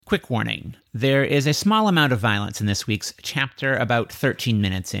Quick warning, there is a small amount of violence in this week's chapter about 13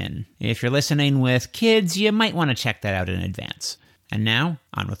 minutes in. If you're listening with kids, you might want to check that out in advance. And now,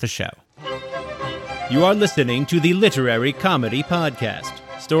 on with the show. You are listening to the Literary Comedy Podcast.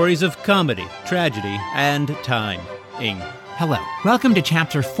 Stories of comedy, tragedy, and time-ing. Hello. Welcome to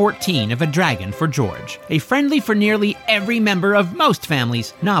Chapter 14 of A Dragon for George, a friendly for nearly every member of most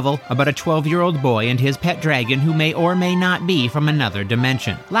families novel about a 12-year-old boy and his pet dragon who may or may not be from another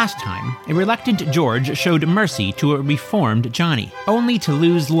dimension. Last time, a reluctant George showed mercy to a reformed Johnny, only to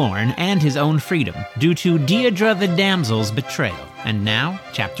lose Lorne and his own freedom due to Deirdre the damsel's betrayal. And now,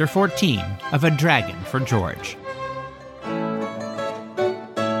 Chapter 14 of A Dragon for George.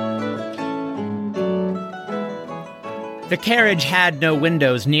 The carriage had no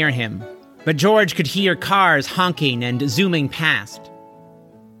windows near him, but George could hear cars honking and zooming past.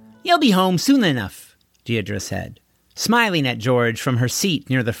 "You'll be home soon enough," Deirdre said, smiling at George from her seat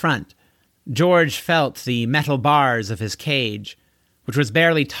near the front. George felt the metal bars of his cage, which was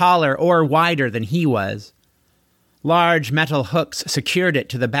barely taller or wider than he was. Large metal hooks secured it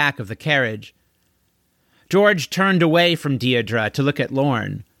to the back of the carriage. George turned away from Deirdre to look at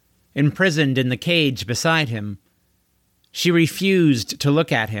Lorne, imprisoned in the cage beside him. She refused to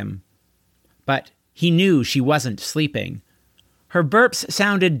look at him, but he knew she wasn't sleeping. Her burps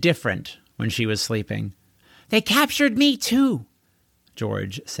sounded different when she was sleeping. "They captured me too,"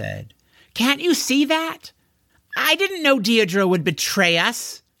 George said. "Can't you see that? I didn't know Deirdre would betray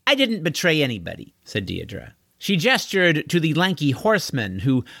us." "I didn't betray anybody," said Deirdre. She gestured to the lanky horseman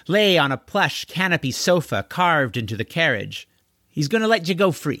who lay on a plush canopy sofa carved into the carriage. "He's going to let you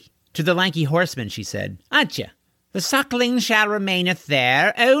go free." To the lanky horseman, she said, "Aren't you? The suckling shall remaineth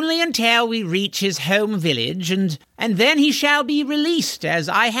there only until we reach his home village, and then he shall be released, as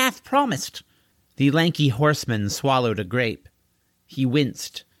I hath promised." The lanky horseman swallowed a grape. He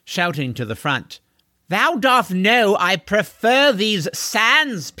winced, shouting to the front, "Thou doth know I prefer these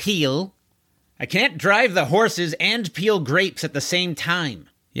sans peel." "I can't drive the horses and peel grapes at the same time,"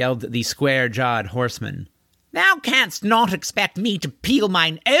 yelled the square-jawed horseman. "Thou canst not expect me to peel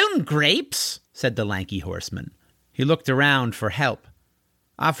mine own grapes," said the lanky horseman. He looked around for help,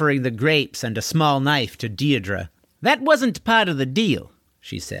 offering the grapes and a small knife to Deirdre. "That wasn't part of the deal,"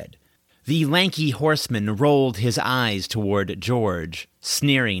 she said. The lanky horseman rolled his eyes toward George,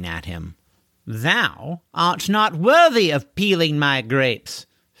 sneering at him. "Thou art not worthy of peeling my grapes,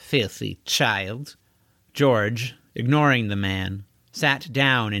 filthy child." George, ignoring the man, sat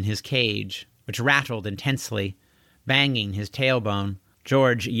down in his cage, which rattled intensely, banging his tailbone.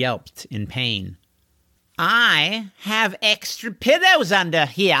 George yelped in pain. "I have extra pillows under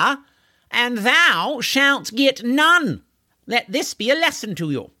here, and thou shalt get none. Let this be a lesson to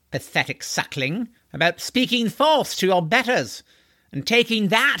you, pathetic suckling, about speaking false to your betters, and taking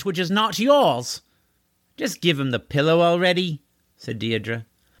that which is not yours." "Just give him the pillow already," said Deirdre.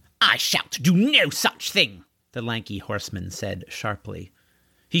 "I shalt do no such thing," the lanky horseman said sharply.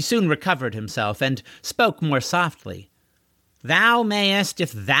 He soon recovered himself and spoke more softly. "Thou mayest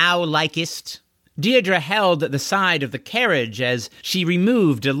if thou likest." Deirdre held the side of the carriage as she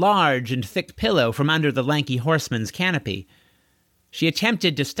removed a large and thick pillow from under the lanky horseman's canopy. She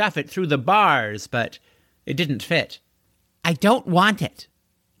attempted to stuff it through the bars, but it didn't fit. "I don't want it,"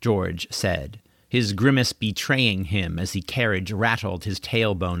 George said, his grimace betraying him as the carriage rattled his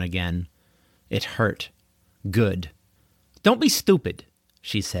tailbone again. It hurt. Good. "Don't be stupid,"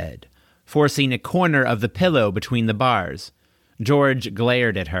 she said, forcing a corner of the pillow between the bars. George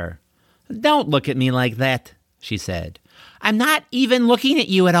glared at her. "Don't look at me like that," she said. "I'm not even looking at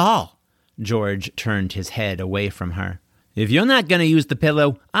you at all." George turned his head away from her. "If you're not going to use the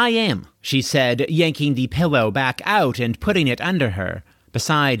pillow, I am," she said, yanking the pillow back out and putting it under her,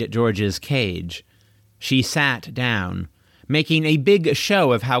 beside George's cage. She sat down, making a big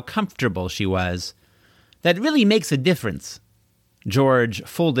show of how comfortable she was. "That really makes a difference." George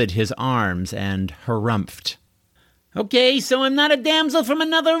folded his arms and harumphed. "Okay, so I'm not a damsel from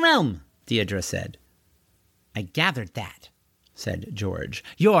another realm," Deirdre said. "I gathered that," said George.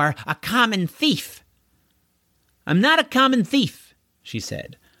 "You're a common thief." "I'm not a common thief," she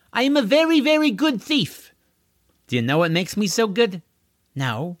said. "I am a very, very good thief." "Do you know what makes me so good?"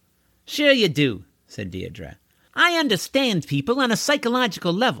 "No." "Sure you do," said Deirdre. "I understand people on a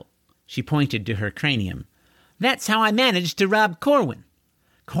psychological level." She pointed to her cranium. "That's how I managed to rob Corwin."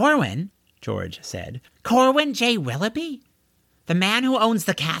 "Corwin?" George said. "Corwin J. Willoughby? The man who owns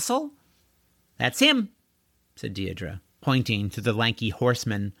the castle?" "That's him," said Deirdre, pointing to the lanky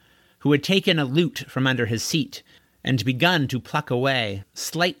horseman, who had taken a lute from under his seat and begun to pluck away,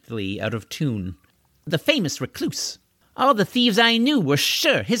 slightly out of tune. "The famous recluse." All the thieves I knew were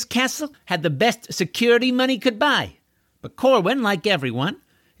sure his castle had the best security money could buy. But Corwin, like everyone,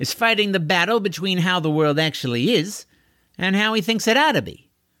 is fighting the battle between how the world actually is and how he thinks it ought to be.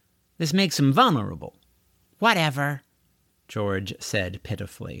 This makes him vulnerable. Whatever, George said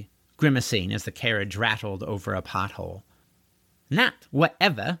pitifully, grimacing as the carriage rattled over a pothole. Not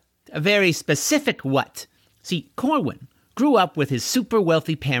whatever, a very specific what. See, Corwin grew up with his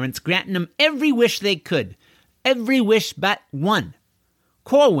super-wealthy parents granting him every wish they could. Every wish but one.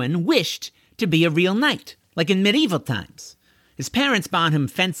 Corwin wished to be a real knight, like in medieval times. His parents bought him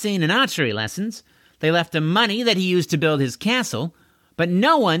fencing and archery lessons. They left him money that he used to build his castle, but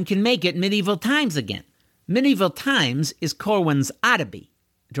no one can make it medieval times again. Medieval times is Corwin's ought-to-be.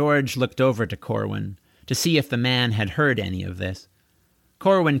 George looked over to Corwin to see if the man had heard any of this.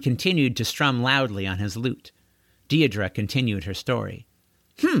 Corwin continued to strum loudly on his lute. Deirdre continued her story.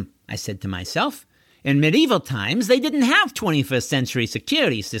 I said to myself, in medieval times, they didn't have 21st century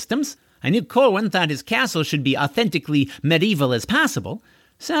security systems. I knew Corwin thought his castle should be authentically medieval as possible,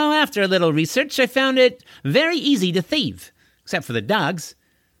 so after a little research, I found it very easy to thieve, except for the dogs.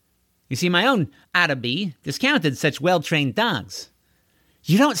 You see, my own ought-to-be discounted such well-trained dogs.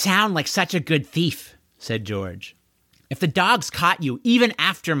 You don't sound like such a good thief, said George. If the dogs caught you even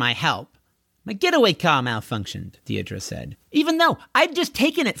after my help, my getaway car malfunctioned, Deirdre said, even though I'd just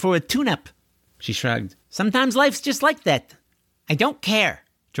taken it for a tune-up. She shrugged. Sometimes life's just like that. I don't care,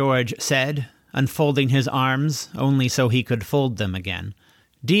 George said, unfolding his arms only so he could fold them again.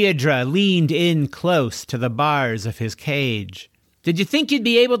 Deirdre leaned in close to the bars of his cage. Did you think you'd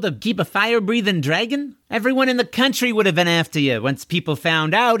be able to keep a fire-breathing dragon? Everyone in the country would have been after you once people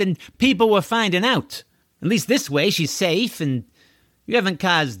found out, and people were finding out. At least this way she's safe, and you haven't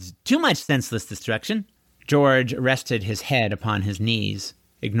caused too much senseless destruction. George rested his head upon his knees,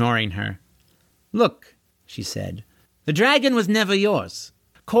 ignoring her. Look, she said, the dragon was never yours.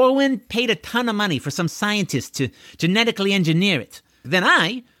 Corwin paid a ton of money for some scientist to genetically engineer it. Then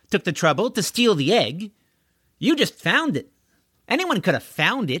I took the trouble to steal the egg. You just found it. Anyone could have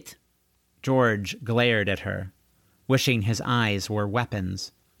found it. George glared at her, wishing his eyes were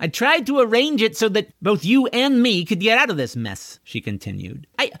weapons. I tried to arrange it so that both you and me could get out of this mess, she continued.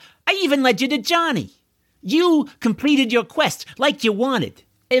 I even led you to Johnny. You completed your quest like you wanted.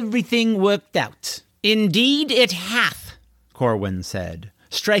 Everything worked out. Indeed it hath, Corwin said,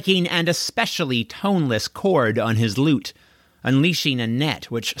 striking an especially toneless chord on his lute, unleashing a net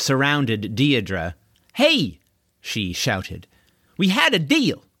which surrounded Deirdre. Hey, she shouted. We had a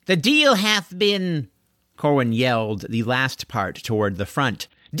deal. The deal hath been... Corwin yelled the last part toward the front.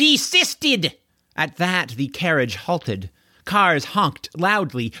 Desisted! At that, the carriage halted. Cars honked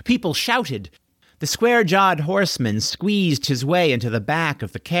loudly. People shouted. The square-jawed horseman squeezed his way into the back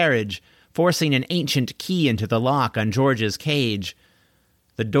of the carriage, forcing an ancient key into the lock on George's cage.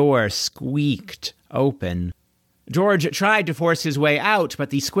 The door squeaked open. George tried to force his way out, but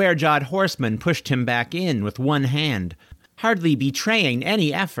the square-jawed horseman pushed him back in with one hand, hardly betraying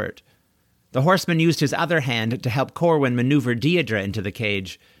any effort. The horseman used his other hand to help Corwin maneuver Deirdre into the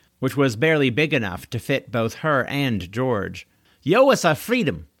cage, which was barely big enough to fit both her and George. You owe us our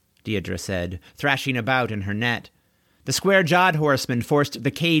freedom, Deirdre said, thrashing about in her net. The square-jawed horseman forced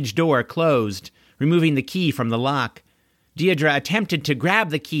the cage door closed, removing the key from the lock. Deirdre attempted to grab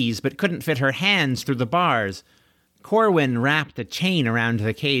the keys, but couldn't fit her hands through the bars. Corwin wrapped a chain around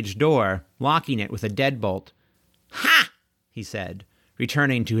the cage door, locking it with a deadbolt. Ha! He said,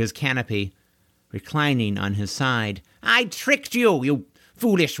 returning to his canopy, reclining on his side. I tricked you, you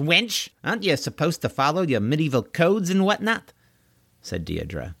foolish wench. Aren't you supposed to follow your medieval codes and whatnot? Said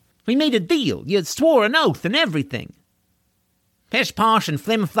Deirdre. We made a deal. You swore an oath and everything. Pish-posh and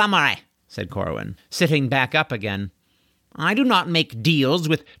flim-flummery, said Corwin, sitting back up again. I do not make deals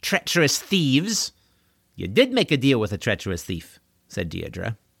with treacherous thieves. You did make a deal with a treacherous thief, said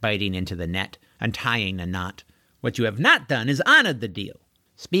Deirdre, biting into the net and tying a knot. What you have not done is honored the deal.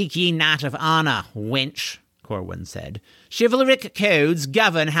 Speak ye not of honor, wench, Corwin said. Chivalric codes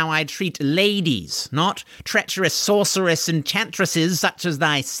govern how I treat ladies, not treacherous sorceress enchantresses such as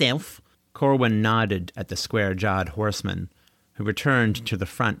thyself. Corwin nodded at the square-jawed horseman, who returned to the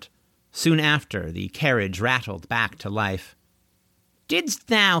front. Soon after, the carriage rattled back to life. Didst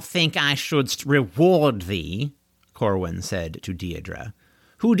thou think I shouldst reward thee, Corwin said to Deirdre,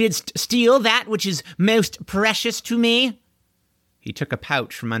 who didst steal that which is most precious to me? He took a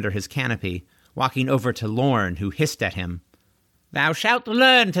pouch from under his canopy, walking over to Lorne, who hissed at him. Thou shalt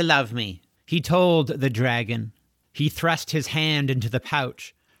learn to love me, he told the dragon. He thrust his hand into the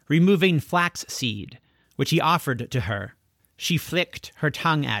pouch, removing flaxseed, which he offered to her. She flicked her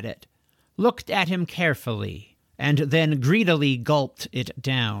tongue at it, looked at him carefully, and then greedily gulped it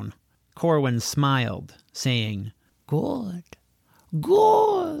down. Corwin smiled, saying, "Good,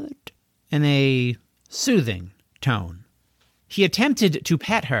 good," in a soothing tone. He attempted to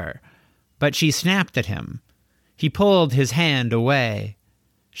pet her, but she snapped at him. He pulled his hand away.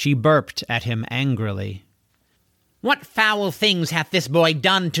 She burped at him angrily. "What foul things hath this boy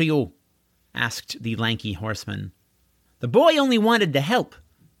done to you?" asked the lanky horseman. "The boy only wanted to help,"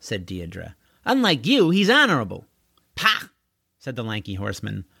 said Deirdre. "Unlike you, he's honorable." "Pah!" said the lanky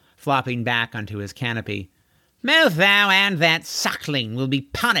horseman, flopping back onto his canopy. "Both thou and that suckling will be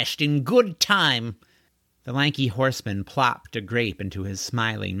punished in good time." The lanky horseman plopped a grape into his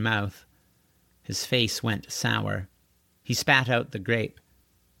smiling mouth. His face went sour. He spat out the grape.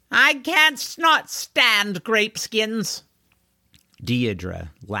 "I canst not stand grape skins."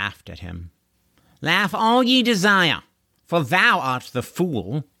 Deirdre laughed at him. "Laugh all ye desire, for thou art the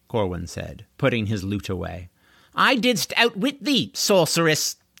fool," Corwin said, putting his lute away. "I didst outwit thee,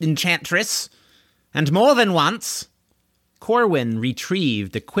 sorceress, enchantress, and more than once." Corwin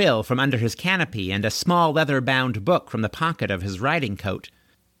retrieved a quill from under his canopy and a small leather-bound book from the pocket of his riding coat.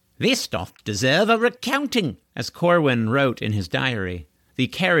 "This doth deserve a recounting," as Corwin wrote in his diary. The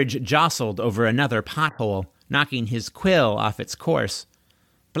carriage jostled over another pothole, knocking his quill off its course.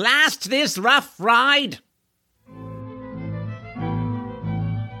 "Blast this rough ride!"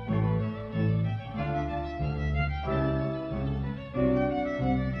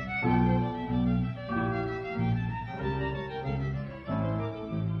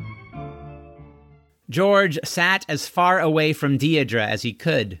 George sat as far away from Deirdre as he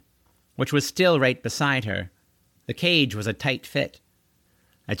could, which was still right beside her. The cage was a tight fit.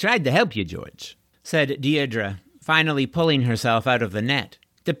 "I tried to help you, George," said Deirdre, finally pulling herself out of the net,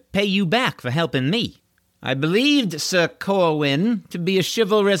 "to pay you back for helping me. I believed Sir Corwin to be a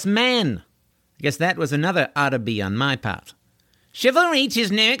chivalrous man. I guess that was another ought-to-be on my part." "Chivalry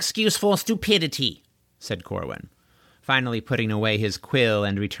is no excuse for stupidity," said Corwin, finally putting away his quill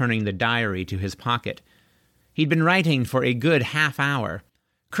and returning the diary to his pocket. He'd been writing for a good half-hour,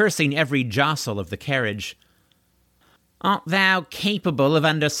 cursing every jostle of the carriage. "Art thou capable of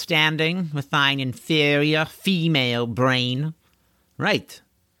understanding with thine inferior female brain?" "Right,"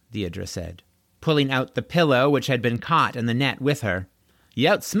 Deirdre said, pulling out the pillow which had been caught in the net with her. "You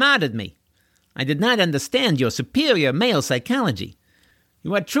outsmarted me. I did not understand your superior male psychology.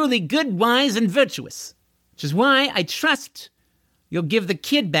 You are truly good, wise, and virtuous, which is why I trust you'll give the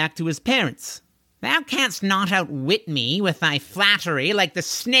kid back to his parents." "Thou canst not outwit me with thy flattery like the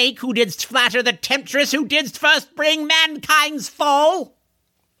snake who didst flatter the temptress who didst first bring mankind's fall."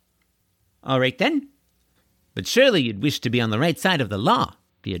 "All right, then. But surely you'd wish to be on the right side of the law,"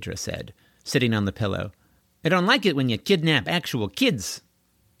 Deirdre said, sitting on the pillow. "They don't like it when you kidnap actual kids.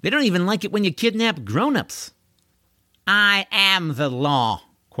 They don't even like it when you kidnap grown-ups." "I am the law,"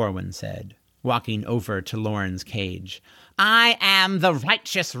 Corwin said, walking over to Lorne's cage. "I am the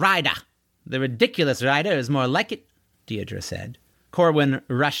righteous rider." "The ridiculous rider is more like it," Deirdre said. Corwin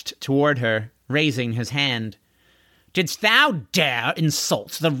rushed toward her, raising his hand. "Didst thou dare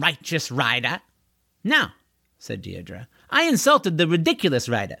insult the righteous rider?" "No," said Deirdre. "I insulted the ridiculous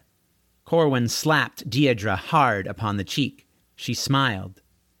rider." Corwin slapped Deirdre hard upon the cheek. She smiled.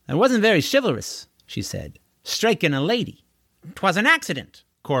 "That wasn't very chivalrous," she said. "Striking a lady." "'Twas an accident,"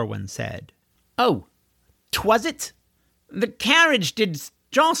 Corwin said. "Oh, 'twas it? The carriage did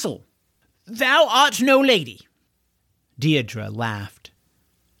jostle. Thou art no lady." Deirdre laughed.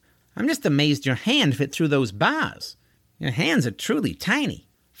 "I'm just amazed your hand fit through those bars. Your hands are truly tiny."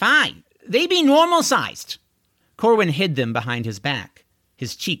 "Fine, they be normal-sized." Corwin hid them behind his back,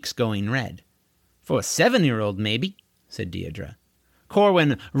 his cheeks going red. "For a 7-year-old, maybe," said Deirdre.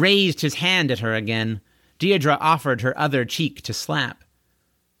 Corwin raised his hand at her again. Deirdre offered her other cheek to slap.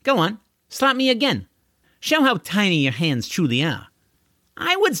 "Go on, slap me again. Show how tiny your hands truly are."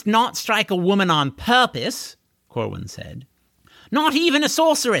 "I would not strike a woman on purpose," Corwin said. "Not even a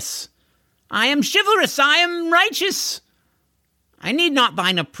sorceress. I am chivalrous, I am righteous. I need not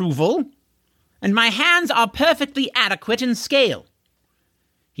thine approval, and my hands are perfectly adequate in scale."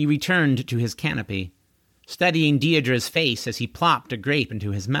 He returned to his canopy, studying Deirdre's face as he plopped a grape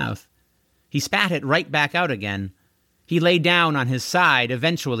into his mouth. He spat it right back out again. He lay down on his side,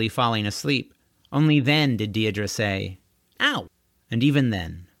 eventually falling asleep. Only then did Deirdre say, "Ow." And even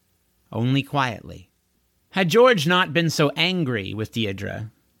then, only quietly. Had George not been so angry with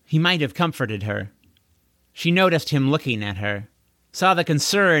Deirdre, he might have comforted her. She noticed him looking at her, saw the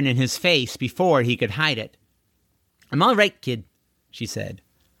concern in his face before he could hide it. "I'm all right, kid," she said.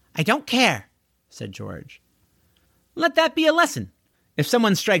 "I don't care," said George. "Let that be a lesson. If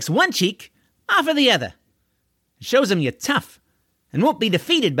someone strikes one cheek, offer the other. It shows 'em you're tough and won't be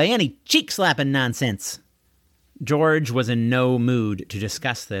defeated by any cheek-slapping nonsense." George was in no mood to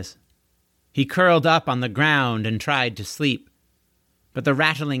discuss this. He curled up on the ground and tried to sleep, but the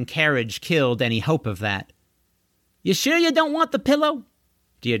rattling carriage killed any hope of that. "You sure you don't want the pillow?"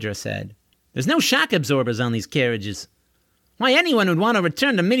 Deirdre said. "There's no shock absorbers on these carriages. Why anyone would want to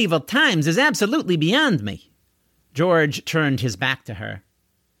return to medieval times is absolutely beyond me." George turned his back to her.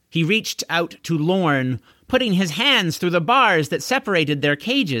 He reached out to Lorne, putting his hands through the bars that separated their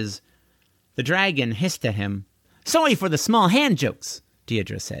cages. The dragon hissed at him. "Sorry for the small hand jokes,"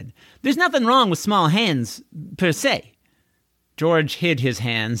 Deirdre said. "There's nothing wrong with small hands, per se." George hid his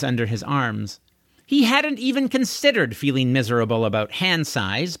hands under his arms. He hadn't even considered feeling miserable about hand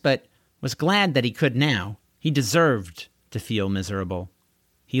size, but was glad that he could now. He deserved to feel miserable.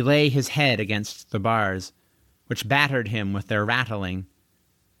 He lay his head against the bars, which battered him with their rattling.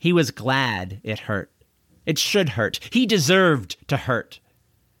 He was glad it hurt. It should hurt. He deserved to hurt.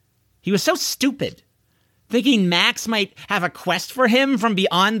 He was so stupid. Thinking Max might have a quest for him from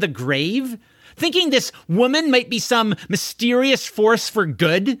beyond the grave? Thinking this woman might be some mysterious force for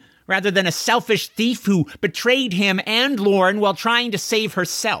good, rather than a selfish thief who betrayed him and Lorne while trying to save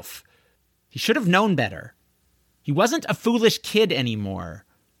herself. He should have known better. He wasn't a foolish kid anymore.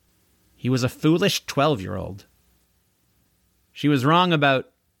 He was a foolish 12-year-old. She was wrong about,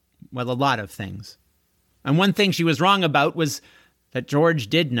 well, a lot of things. And one thing she was wrong about was that George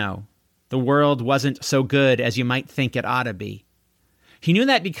did know. The world wasn't so good as you might think it ought to be. He knew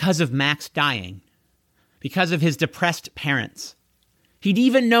that because of Max dying, because of his depressed parents. He'd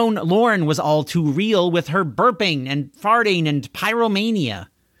even known Lorne was all too real with her burping and farting and pyromania.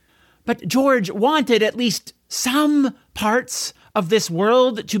 But George wanted at least some parts of this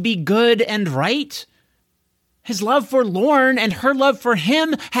world to be good and right. His love for Lorne and her love for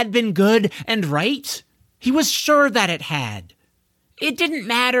him had been good and right. He was sure that it had. It didn't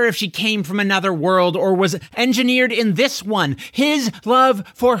matter if she came from another world or was engineered in this one. His love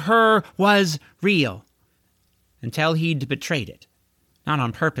for her was real. Until he'd betrayed it. Not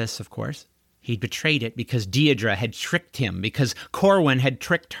on purpose, of course. He'd betrayed it because Deirdre had tricked him, because Corwin had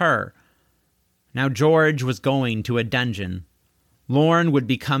tricked her. Now George was going to a dungeon. Lorne would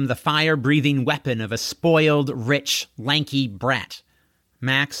become the fire-breathing weapon of a spoiled, rich, lanky brat.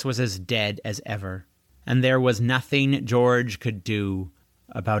 Max was as dead as ever. And there was nothing George could do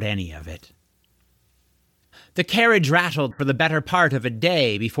about any of it. The carriage rattled for the better part of a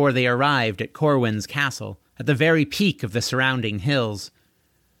day before they arrived at Corwin's castle, at the very peak of the surrounding hills.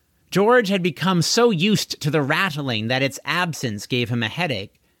 George had become so used to the rattling that its absence gave him a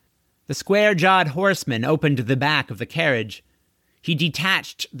headache. The square-jawed horseman opened the back of the carriage. He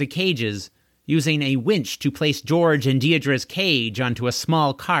detached the cages, using a winch to place George and Deirdre's cage onto a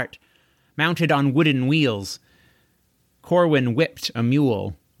small cart, mounted on wooden wheels. Corwin whipped a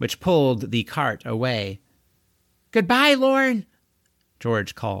mule, which pulled the cart away. "Goodbye, Lorne,"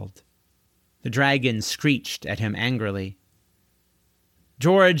 George called. The dragon screeched at him angrily.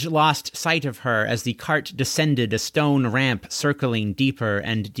 George lost sight of her as the cart descended a stone ramp circling deeper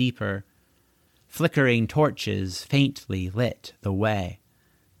and deeper. Flickering torches faintly lit the way.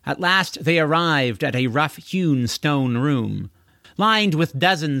 At last they arrived at a rough-hewn stone room, lined with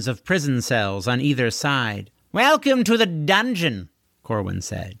dozens of prison cells on either side. "Welcome to the dungeon," Corwin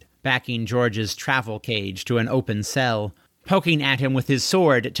said, backing George's travel cage to an open cell, poking at him with his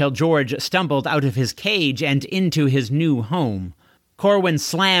sword till George stumbled out of his cage and into his new home. Corwin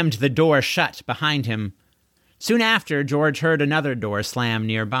slammed the door shut behind him. Soon after, George heard another door slam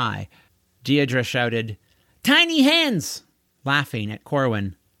nearby. Deirdre shouted, "Tiny hands!" laughing at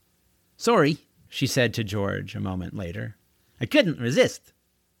Corwin. "Sorry," she said to George a moment later. "I couldn't resist."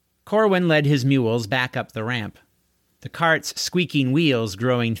 Corwin led his mules back up the ramp, the cart's squeaking wheels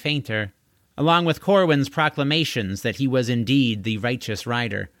growing fainter, along with Corwin's proclamations that he was indeed the righteous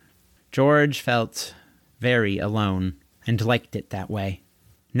rider. George felt very alone, and liked it that way.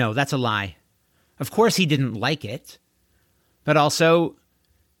 No, that's a lie. Of course he didn't like it. But also,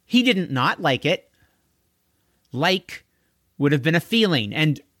 he didn't not like it. Like would have been a feeling,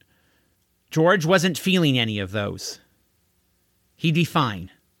 and George wasn't feeling any of those. He'd be fine.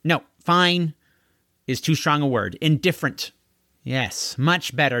 No, fine is too strong a word. Indifferent. Yes,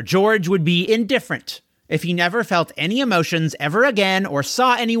 much better. George would be indifferent if he never felt any emotions ever again, or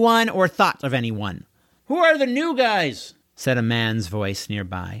saw anyone, or thought of anyone. "Who are the new guys?" said a man's voice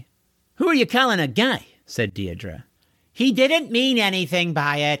nearby. "Who are you calling a guy?" said Deirdre. "He didn't mean anything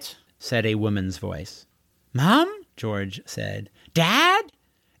by it," said a woman's voice. "Mom?" George said. "Dad?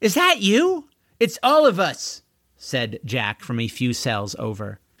 Is that you?" "It's all of us," said Jack from a few cells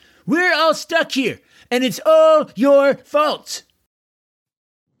over. We're all stuck here, and it's all your fault.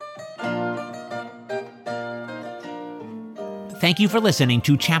 Thank you for listening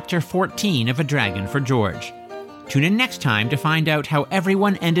to Chapter 14 of A Dragon for George. Tune in next time to find out how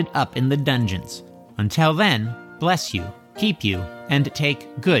everyone ended up in the dungeons. Until then, bless you, keep you, and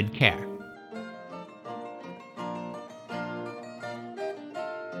take good care.